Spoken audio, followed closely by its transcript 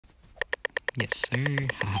Yes, sir.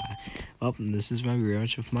 Well, this is my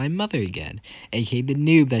rematch with my mother again, aka the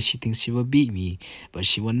noob that she thinks she will beat me, but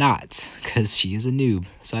she will not, because she is a noob.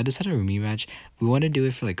 So I decided to rematch. We want to do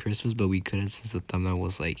it for like Christmas, but we couldn't since the thumbnail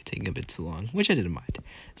was like taking a bit too long, which I didn't mind.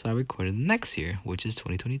 So I recorded next year, which is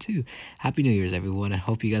 2022. Happy New Year's, everyone. I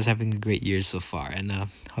hope you guys are having a great year so far, and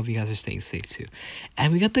hope you guys are staying safe too.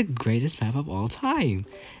 And we got the greatest map of all time.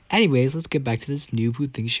 Anyways, let's get back to this noob who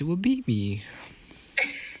thinks she will beat me.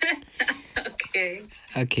 Okay.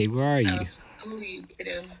 Okay, where are you? I'll you,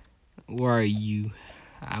 kiddo. Where are you?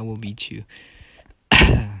 I will beat you.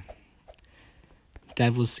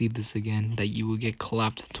 Dad will see this again, that you will get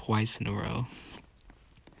clapped twice in a row.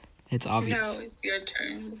 It's obvious. No, it's your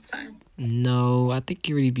turn this time. No, I think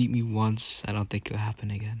you already beat me once. I don't think it'll happen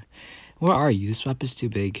again. Where are you? This map is too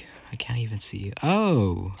big. I can't even see you.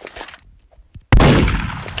 Oh.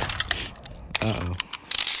 Uh-oh.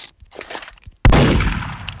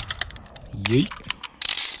 Yeet.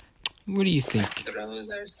 What do you think? Throws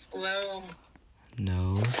are slow.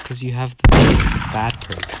 No, it's because you have the bad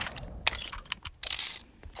perk.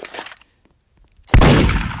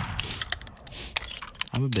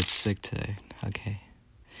 I'm a bit sick today. Okay.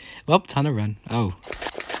 Well, time to run. Oh.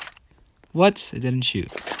 What? It didn't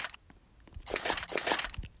shoot.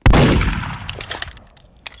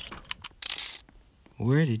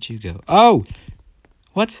 Where did you go? Oh!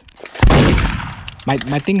 What?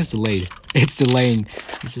 My thing is delayed. It's delaying.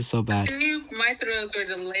 This is so bad. My throws were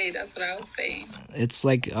delayed. That's what I was saying. It's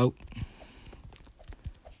like, oh.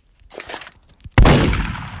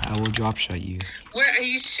 I will drop shot you. Where are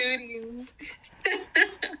you shooting?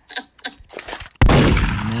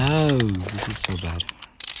 No, this is so bad.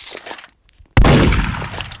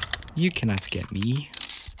 You cannot get me.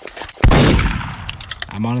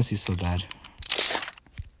 I'm honestly so bad.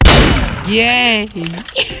 Yay!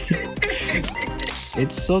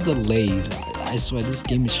 It's so delayed. I swear this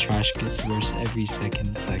game is trash. It gets worse every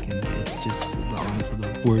second. It's just honestly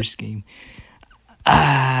the worst game.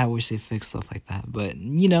 I wish they fixed stuff like that. But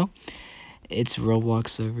you know, it's Roblox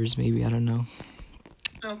servers. Maybe I don't know.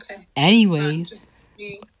 Okay. Anyways,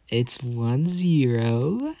 it's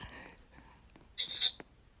 1-0.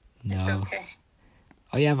 No. It's okay.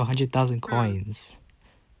 Oh, you have 100,000 coins.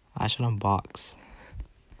 I should unbox.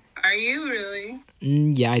 Are you really?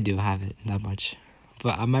 Yeah, I do have it that much,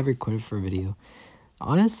 but I might record it for a video.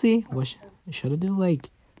 Honestly, what should I do?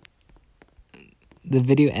 Like, the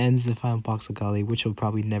video ends if I unbox a golly, which will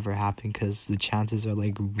probably never happen because the chances are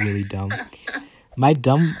like really dumb.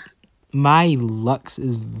 My lux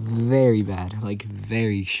is very bad, like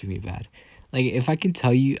very extremely bad. Like if I can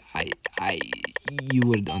tell you, you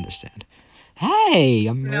would understand. Hey,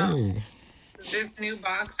 I'm murdered. This new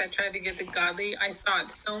box, I tried to get the godly. I saw it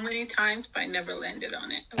so many times, but I never landed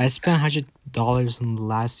on it. I spent $100 on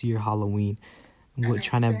last year Halloween.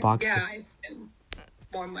 Trying to box. Yeah, I spent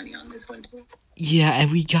more money on this one too. Yeah,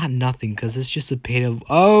 and we got nothing because it's just a pay to.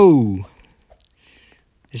 Oh,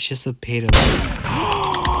 it's just a pay to.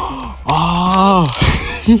 Oh.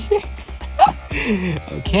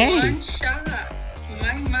 Okay. One shot.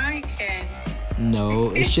 My can.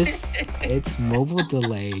 No, it's just it's mobile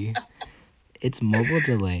delay. It's mobile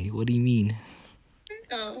delay. What do you mean?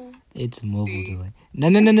 Oh. It's mobile delay. No.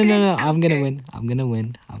 I'm gonna win. I'm gonna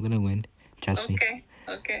win. Trust me.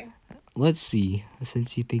 Okay. Let's see.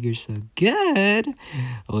 Since you think you're so good,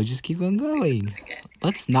 we'll just keep on going.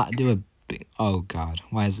 Let's not do a big. Oh God,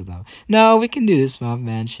 why is it though? No, we can do this map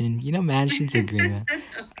mansion. You know, mansion's a great map.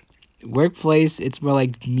 Workplace, it's more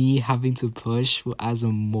like me having to push as a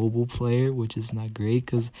mobile player, which is not great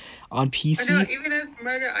because on PC. No, even as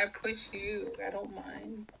murder, I push you. I don't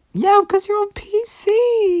mind. Yeah, because you're on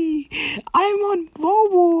PC. I'm on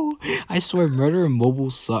mobile. I swear, murder and mobile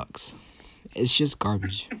sucks. It's just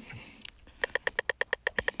garbage.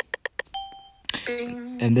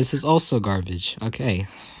 And this is also garbage. Okay.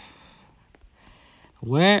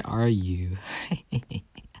 Where are you?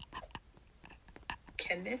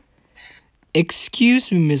 Kenneth?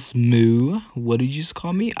 Excuse me, Miss Moo. What did you just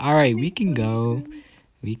call me? Alright, we can go.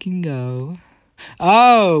 We can go.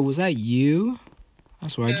 Oh, was that you? I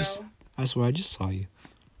swear I just saw you.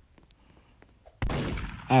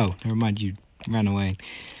 Oh, never mind, you ran away.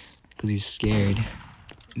 Because you're scared.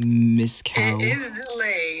 Miss Cow. It is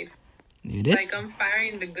delayed. It is? Like I'm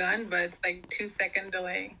firing the gun, but it's like 2-second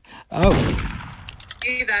delay. Oh.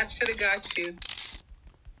 See, that should have got you.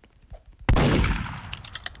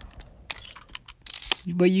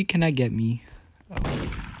 But you cannot get me. Oh.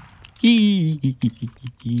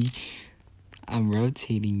 I'm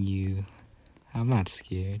rotating you. I'm not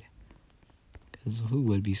scared. Because who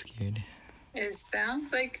would be scared? It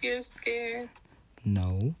sounds like you're scared.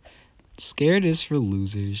 No. Scared is for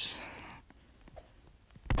losers.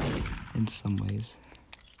 In some ways.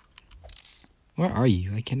 Where are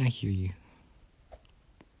you? I cannot hear you.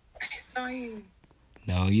 I saw you.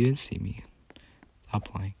 No, you didn't see me.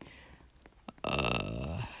 Stop lying.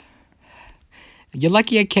 You're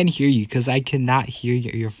lucky I can't hear you because I cannot hear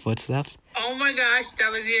your footsteps. Oh my gosh,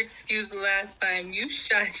 that was your excuse last time. You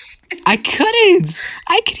shush. I couldn't.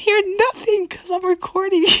 I could hear nothing because I'm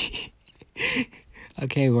recording.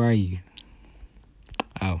 Okay, where are you?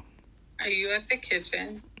 Oh. Are you at the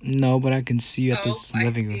kitchen? No, but I can see you at this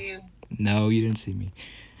living room. I see you. No, you didn't see me.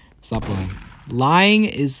 Stop lying. Lying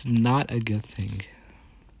is not a good thing.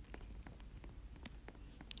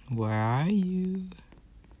 Where are you?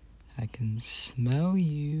 I can smell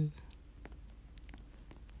you.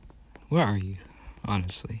 Where are you?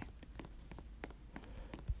 Honestly.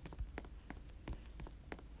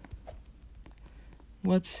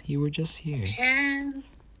 What? You were just here. Ken.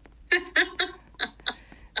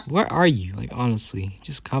 Where are you? Like, honestly.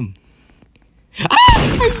 Just come. See,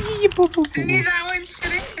 that one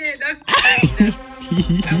should have hit. That's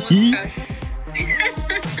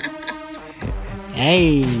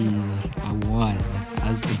Hey, I won.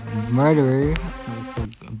 As the murderer, that was a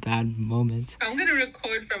bad moment. I'm gonna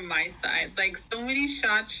record from my side. Like, so many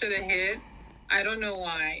shots should have hit. I don't know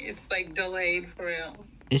why. It's like delayed for real.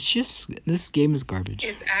 It's just, this game is garbage.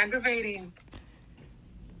 It's aggravating.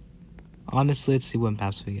 Honestly, let's see what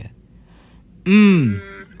maps we get.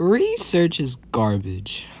 Research is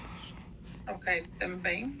garbage. Okay, then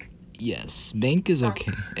bank. Yes, bank is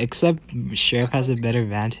okay. Except sheriff has a better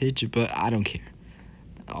advantage, but I don't care.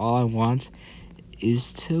 All I want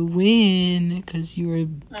is to win, because you are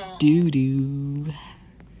doo-doo.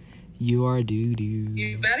 You are doo-doo.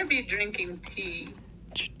 You better be drinking tea.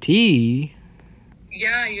 Tea?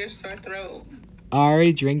 Yeah, your sore throat. I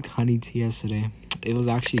already drank honey tea yesterday. It was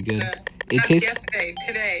actually good. It tastes... Yesterday,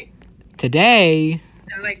 today. Today?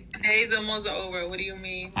 And like, today's almost over. What do you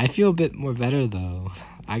mean? I feel a bit more better, though.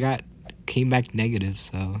 Came back negative,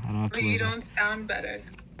 so I don't have to worry. You don't sound better.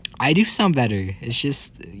 I do sound better. It's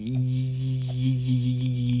just... Yeah.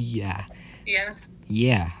 Yeah?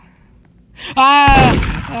 Yeah.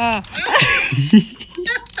 Ah!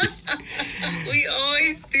 We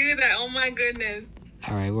always do that. Oh my goodness.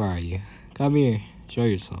 Alright, where are you? Come here. Show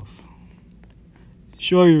yourself.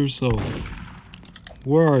 Show yourself.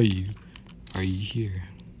 Where are you? Are you here?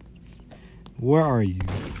 Where are you?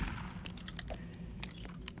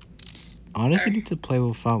 Honestly, I need to play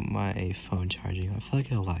without my phone charging. I feel like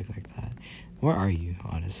it'll lag like that. Where are you,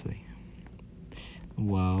 honestly?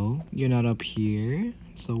 Well, you're not up here.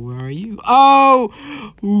 So where are you? Oh!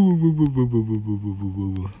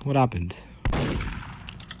 What happened?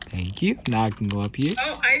 Thank you. Now I can go up here.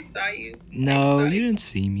 Oh, I saw you. No, you didn't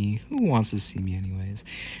see me. Who wants to see me anyways?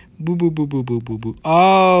 Boo boo boo boo boo boo boo.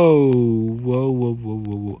 Oh! Whoa whoa whoa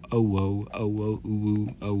whoa whoa. Oh whoa. Oh whoa. Ooh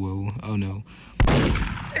woo. Oh whoa. Oh no.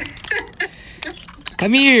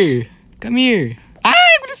 Come here. Come here. Ah,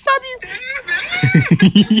 I'm gonna stop you.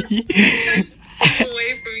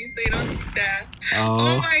 Away from me so you don't stab. Oh.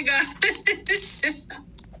 Oh my god.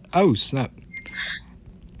 Oh snap.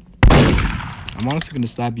 I'm honestly gonna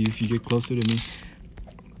stab you if you get closer to me.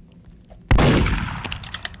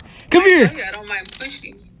 Come here! I don't mind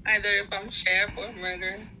pushing. Either if I'm sheriff or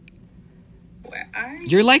murderer. Where are you?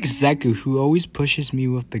 You're like Zeku, who always pushes me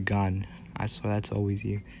with the gun. I swear that's always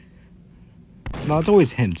you. No, it's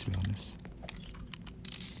always him, to be honest.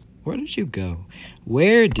 Where did you go?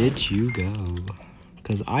 Where did you go?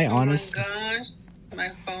 Because I honestly... Oh my gosh.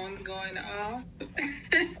 My phone's going off.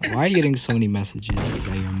 Why are you getting so many messages? Is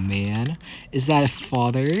that your man? Is that a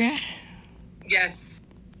father? Yes.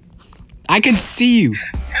 I can see you.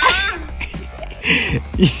 I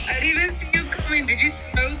didn't even see you coming. Did you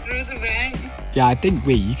throw through the vent? Yeah, I think...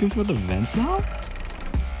 Wait, you can throw the vents now?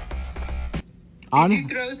 Did you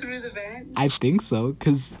throw through the vent? I think so,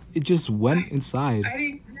 because it just went inside. I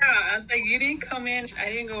didn't... No, I was like, you didn't come in. I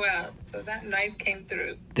didn't go out. So that knife came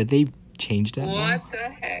through. Did they change that now? What the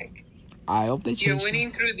heck? I hope they changed You're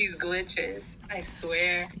winning through these glitches. I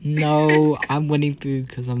swear. No, I'm winning through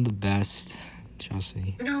because I'm the best. Trust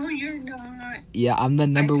me. No, you're not. Yeah, I'm the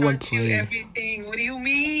number one player. Everything. What do you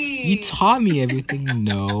mean? You taught me everything.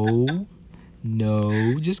 No.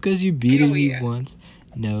 No. Just because you beat me once.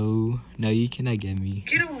 No. No, you cannot get me.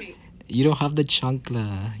 Get away. You don't have the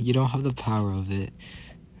chancla. You don't have the power of it.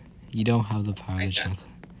 You don't have the power of the chancla.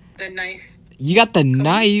 The knife. You got the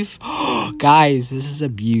knife. Guys, this is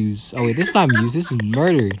abuse. Oh, wait, this is not abuse. This is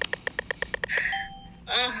murder.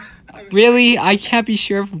 Really? I can't be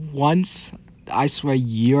sheriff once? I swear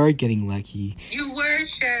you're getting lucky. You were were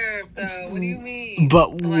sheriff, though. What do you mean?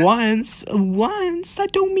 But once, that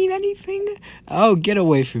don't mean anything. Oh, get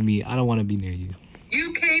away from me. I don't want to be near you.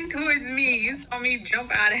 You came towards me. You saw me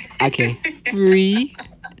jump out of it. Okay, 3,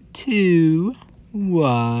 2,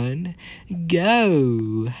 1,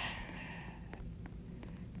 go.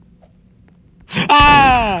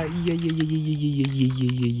 Ah!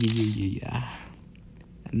 Yeah.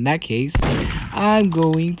 In that case, I'm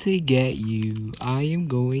going to get you. I am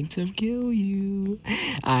going to kill you.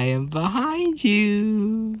 I am behind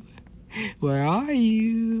you. Where are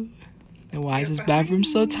you? And why is this bathroom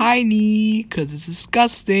so tiny? Because it's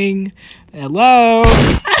disgusting. Hello?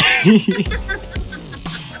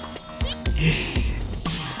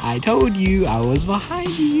 I told you I was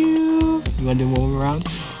behind you. You want to do one more round?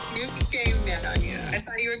 You came down, yeah. I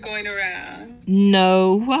thought you were going around.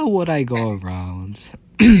 No, why would I go around?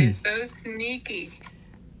 You're so sneaky.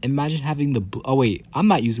 Imagine having the... Oh, wait. I'm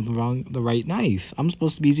not using the right knife. I'm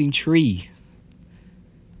supposed to be using tree.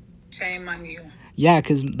 Shame on you. Yeah,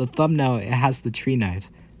 because the thumbnail, it has the tree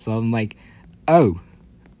knife. So I'm like, oh,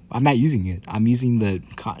 I'm not using it. I'm using the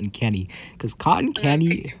cotton candy. Because cotton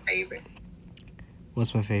candy... Your favorite.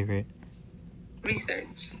 What's my favorite? Research.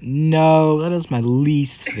 No, that is my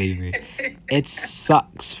least favorite. It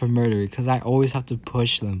sucks for murder because I always have to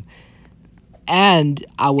push them. And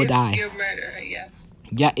I would die. You're a murderer, yes.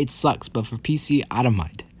 Yeah, it sucks, but for PC, I don't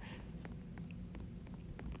mind.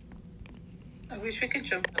 I wish we could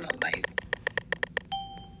jump on the light.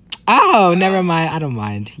 Oh, never mind. I don't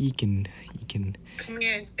mind. You can. Come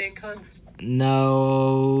here and stay close.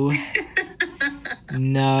 No.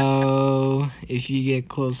 No. If you get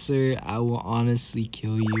closer, I will honestly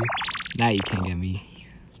kill you. Nah, you can't get me.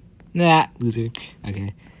 Nah, loser.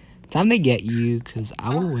 Okay. Time to get you, because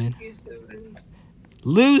I will win.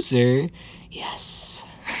 Loser? Yes.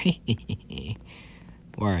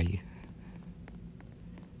 Where are you?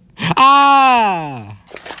 Ah!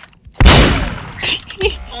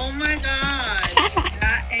 Oh my god.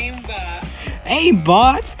 That aimbot.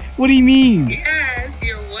 Aimbot? What do you mean? Yes,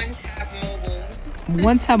 you're one-tap mobile.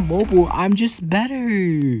 One-tap mobile? I'm just better.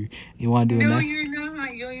 You want to do No, it? you're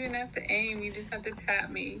not. You don't even have to aim. You just have to tap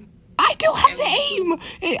me. I do have to aim.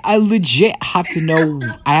 Hey, I legit have to know.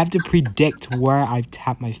 I have to predict where I've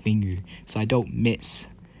tapped my finger so I don't miss.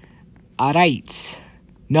 Alright.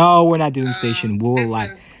 No, we're not doing station. We'll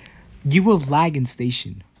lag. You will lag in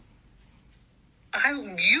station.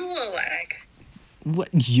 You will lag. What?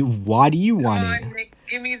 Why do you want it? Nick,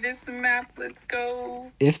 give me this map. Let's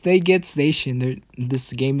go. If they get station,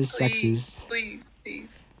 this game is sexist. Please.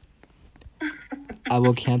 I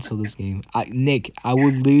will cancel this game. Nick, I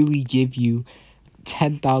will literally give you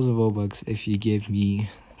 10,000 Robux if you give me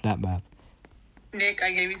that map. Nick,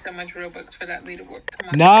 I gave you so much Robux for that leaderboard. Come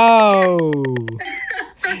on. No!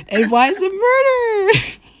 And why is it murder?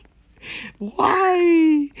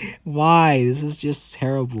 Why? This is just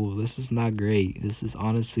terrible. This is not great. This is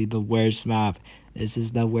honestly the worst map. This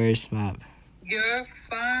is the worst map. You're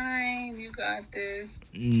fine. You got this.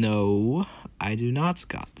 No, I do not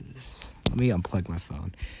got this. Let me unplug my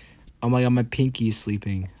phone. Oh my god, my pinky is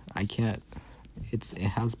sleeping. I can't. It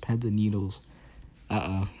has pens and needles.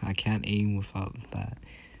 Uh-oh, I can't aim without that.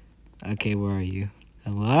 Okay, where are you?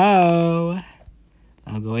 Hello?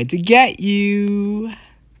 I'm going to get you.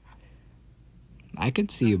 I can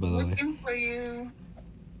see you, by the way. Looking for you.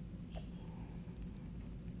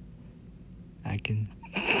 I can...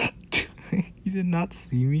 You did not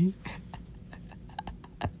see me?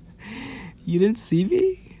 You didn't see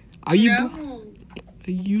me? Are you... No.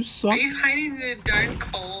 Are you Are you hiding in a dark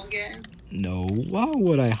hole again? No, why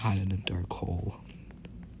would I hide in a dark hole?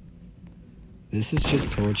 This is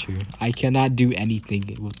just torture. I cannot do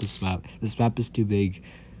anything with this map. This map is too big.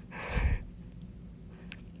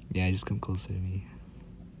 Yeah, just come closer to me.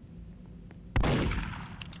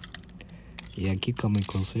 Yeah, keep coming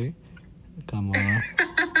closer. Come on.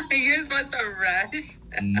 You're supposed to rush.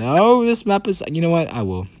 No, this map is... You know what? I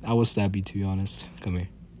will stab you, to be honest. Come here.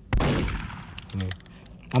 Come here.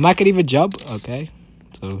 I'm not gonna even jump, okay?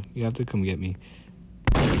 So, you have to come get me.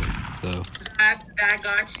 So... That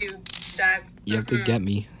got you. You have to get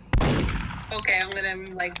me. Okay, I'm gonna,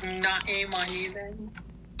 not aim on you then.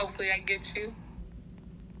 Hopefully I get you.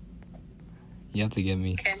 You have to get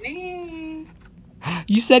me. Kenny.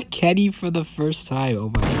 You said Kenny for the first time.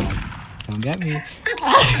 Oh my god. Come get me.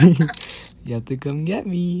 You have to come get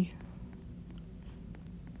me.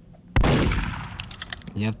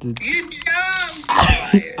 You have to... You jumped!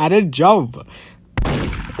 I didn't jump.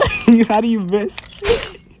 How do you miss?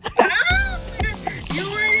 You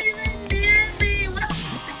weren't even near me.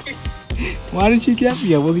 Why didn't you get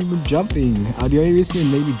me? I wasn't even jumping. The only reason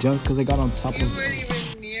you made me jump is because I got on top You of... weren't even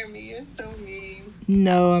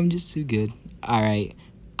No, I'm just too good. All right.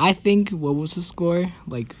 I think, what was the score?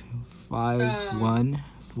 Like 5-1,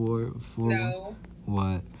 4-1. No.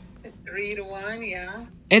 What? It's 3-1, yeah.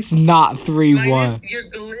 It's not 3-1. Minus your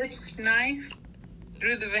glitch knife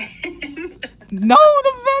through the vent. No,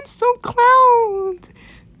 the vents don't count.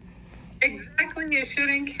 Exactly, it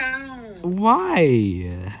shouldn't count.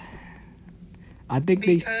 Why? I think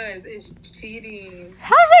Because it's cheating.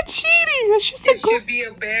 How's that cheating? It's just It should be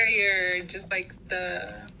a barrier, just like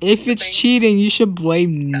the... If it's bank. cheating, you should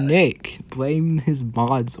blame Nick. Blame his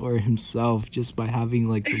mods or himself just by having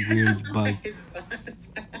like the weirdest bug.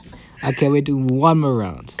 Okay, we do one more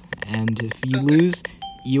round. And if you lose,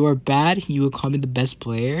 you are bad. You will call me the best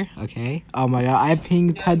player. Okay? Oh my god, I have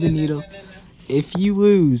pinged pins and needles. No. If you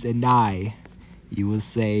lose and die, you will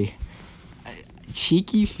say,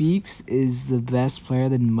 CheekyFeeks is the best player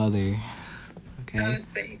than Mother. Okay? I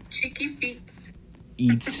would say CheekyFeeks.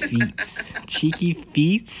 Eats feets.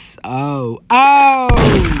 CheekyFeeks? Oh.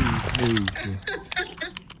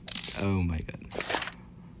 Oh my goodness.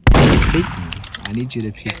 Pick me. I need you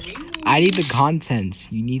to pick me. I need the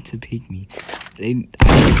contents. You need to pick me. I need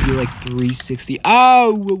to do like 360.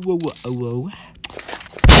 Oh! Whoa.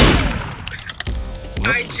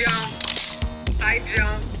 I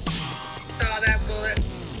jumped. Saw that bullet.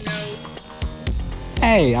 No.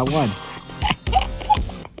 Hey, I won.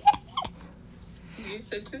 You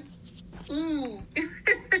said this. Ooh.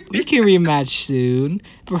 We can rematch soon.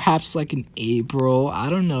 Perhaps like in April. I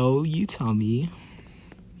don't know. You tell me.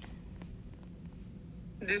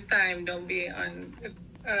 This time, don't be on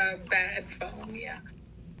a bad phone, yeah.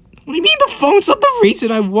 What do you mean the phone's not the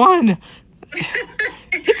reason I won?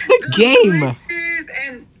 It's the game.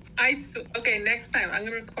 And okay, next time I'm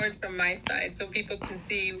gonna record from my side so people can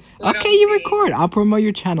see. Okay, you record. I'll promote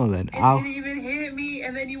your channel then. You didn't even hit me,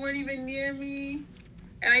 and then you weren't even near me.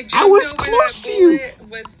 And I was close to you.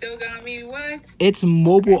 But still got me. What? It's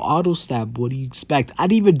mobile auto stab. What do you expect? I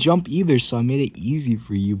didn't even jump either, so I made it easy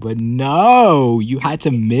for you. But no, you had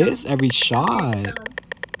to miss every shot.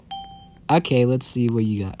 Okay, let's see what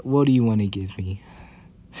you got. What do you want to give me?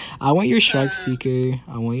 I want your Shark Seeker.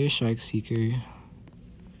 I want your Shark Seeker.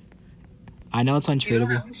 I know it's untradeable. You don't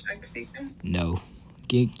have a Shark Seeker? No.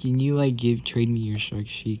 Can you like trade me your Shark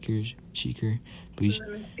Seeker, please?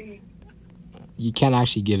 Let me see. You can't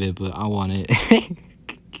actually give it, but I want it.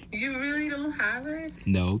 You really don't have it?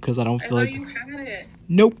 No, because I don't feel I like. thought you had it.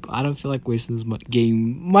 Nope, I don't feel like wasting this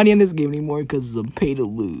money on this game anymore because I'm pay to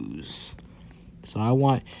lose. So I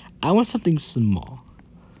want something small.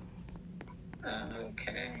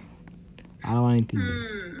 Okay. I don't want anything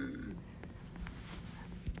big.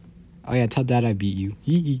 Oh yeah, tell Dad I beat you.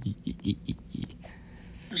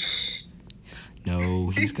 No,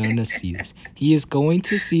 he's gonna see this. He is going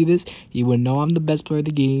to see this. He will know I'm the best player of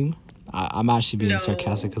the game. I'm actually being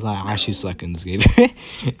sarcastic because I actually suck in this game.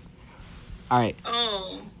 All right.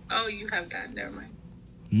 Oh, you have that. Never mind.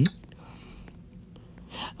 Hmm?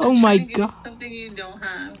 Oh my god. Something you don't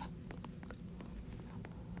have.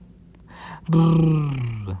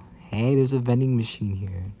 Brrr. Hey, there's a vending machine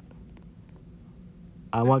here.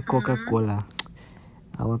 I want Coca-Cola.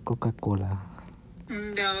 I want Coca-Cola.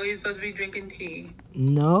 No, you're supposed to be drinking tea.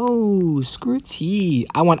 No, screw tea.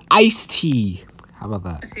 I want iced tea. How about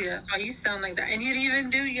that? See, that's why you sound like that. And you didn't even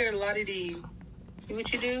do your la-di-dee. See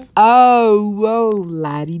what you do? Oh, whoa,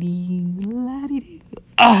 la-di-dee, la-di-dee.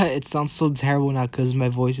 It sounds so terrible now because my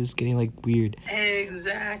voice is getting like weird.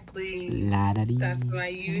 Exactly. La-da-dee. That's why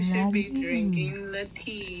you should be drinking the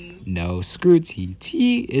tea. No, screw tea.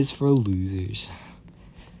 Tea is for losers.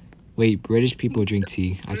 Wait, British people drink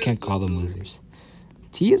tea. I can't call them losers.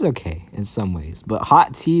 Tea is okay in some ways, but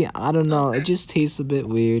hot tea, I don't know. It just tastes a bit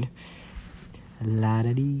weird.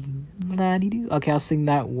 La-da-dee, la-dee-doo. Okay, I'll sing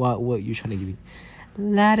that. What you're trying to give me?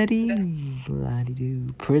 La-da-dee,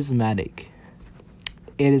 la-dee-doo. Prismatic.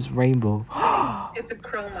 It is rainbow. It's a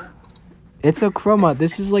chroma. It's a chroma.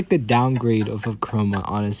 This is like the downgrade of a chroma,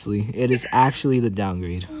 honestly. It is actually the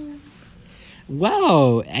downgrade.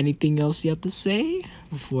 Well, anything else you have to say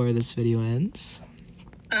before this video ends?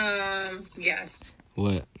 Yes.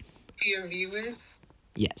 What? To your viewers?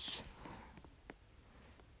 Yes.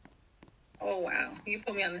 Oh, wow. You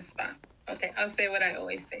put me on the spot. Okay, I'll say what I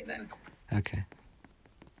always say then. Okay.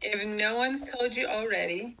 If no one's told you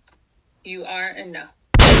already, you are enough.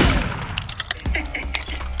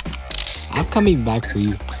 I'm coming back for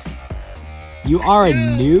you. You are a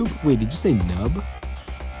noob? Wait, did you say nub?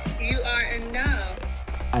 You are enough.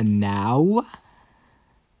 A now?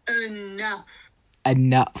 Enough.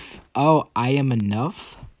 Enough. Oh, I am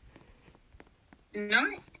enough? No.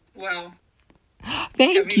 Well.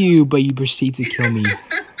 Thank you, but you proceed to kill me.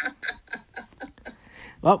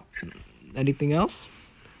 Well, anything else?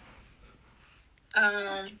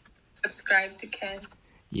 Subscribe to Ken.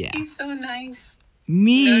 Yeah. He's so nice.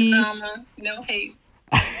 Me. No drama, no hate.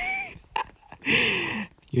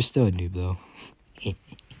 You're still a noob though.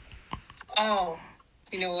 Oh,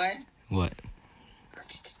 you know what? What?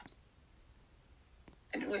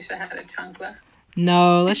 I wish I had a chancla.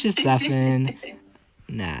 No, let's just deafen.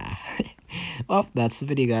 Nah. Well, that's the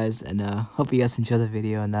video, guys, and hope you guys enjoyed the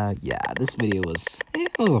video. And yeah, this video was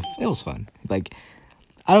it was fun. Like,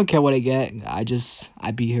 I don't care what I get.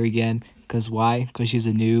 I'd be here again. Cause why? Cause she's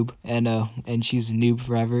a noob, and she's a noob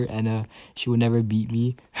forever, and she would never beat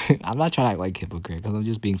me. I'm not trying to act like a hypocrite, cause I'm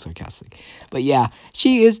just being sarcastic. But yeah,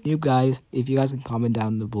 she is noob, guys. If you guys can comment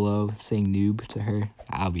down below saying noob to her,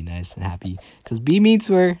 I'll be nice and happy. Cause be mean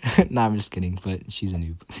to her. Nah, I'm just kidding, but she's a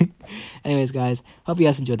noob. Anyways, guys, hope you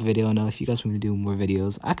guys enjoyed the video. And if you guys want me to do more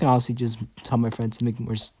videos, I can also just tell my friends to make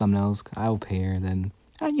more thumbnails. I will pay her. Then,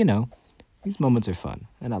 you know, these moments are fun,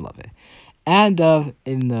 and I love it. And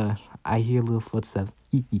I hear little footsteps.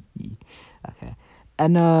 Okay.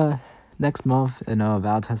 And next month,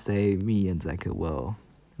 Valentine's Day, me and Zeka will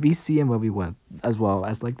be seeing where we went, as well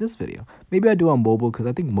as like this video. Maybe I do on mobile, because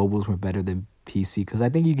I think mobiles were better than PC, because I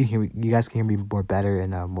think you guys can hear me more better in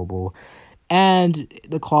mobile, and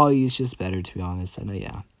the quality is just better, to be honest. And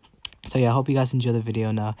yeah. So yeah, I hope you guys enjoy the video,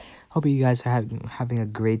 and hope you guys are having a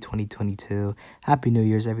great 2022. Happy New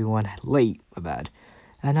Year's, everyone. Late, my bad.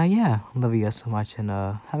 And yeah, love you guys so much, and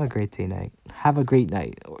have a great night. Have a great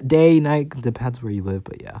night. Or day, night, depends where you live,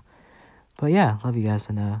 but yeah. But yeah, love you guys,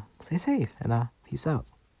 and stay safe, and peace out.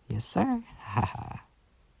 Yes, sir. Haha.